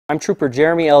I'm Trooper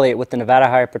Jeremie Elliott with the Nevada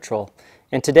Highway Patrol,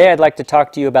 and today I'd like to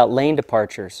talk to you about lane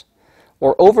departures,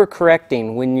 or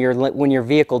overcorrecting when your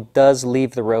vehicle does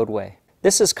leave the roadway.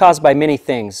 This is caused by many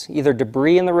things, either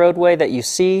debris in the roadway that you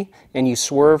see and you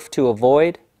swerve to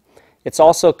avoid. It's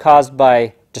also caused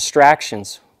by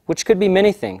distractions, which could be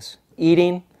many things: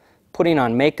 eating, putting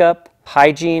on makeup,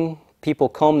 hygiene, people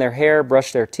comb their hair,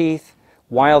 brush their teeth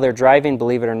while they're driving,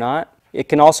 believe it or not. It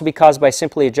can also be caused by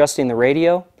simply adjusting the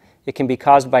radio. It can be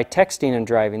caused by texting and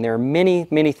driving. There are many,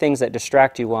 many things that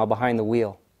distract you while behind the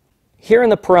wheel. Here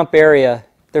in the Pahrump area,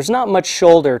 there's not much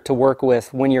shoulder to work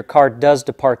with when your car does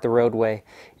depart the roadway,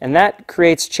 and that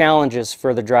creates challenges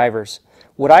for the drivers.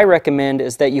 What I recommend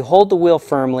is that you hold the wheel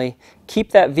firmly, keep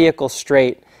that vehicle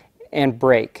straight, and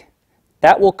brake.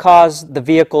 That will cause the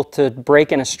vehicle to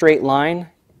brake in a straight line,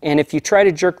 and if you try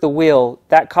to jerk the wheel,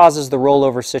 that causes the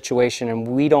rollover situation, and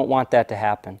we don't want that to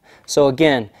happen. So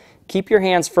again, keep your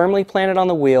hands firmly planted on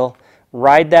the wheel,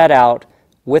 ride that out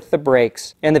with the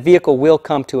brakes, and the vehicle will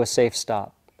come to a safe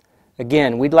stop.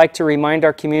 Again, we'd like to remind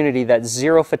our community that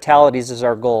 0 fatalities is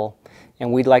our goal,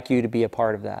 and we'd like you to be a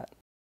part of that.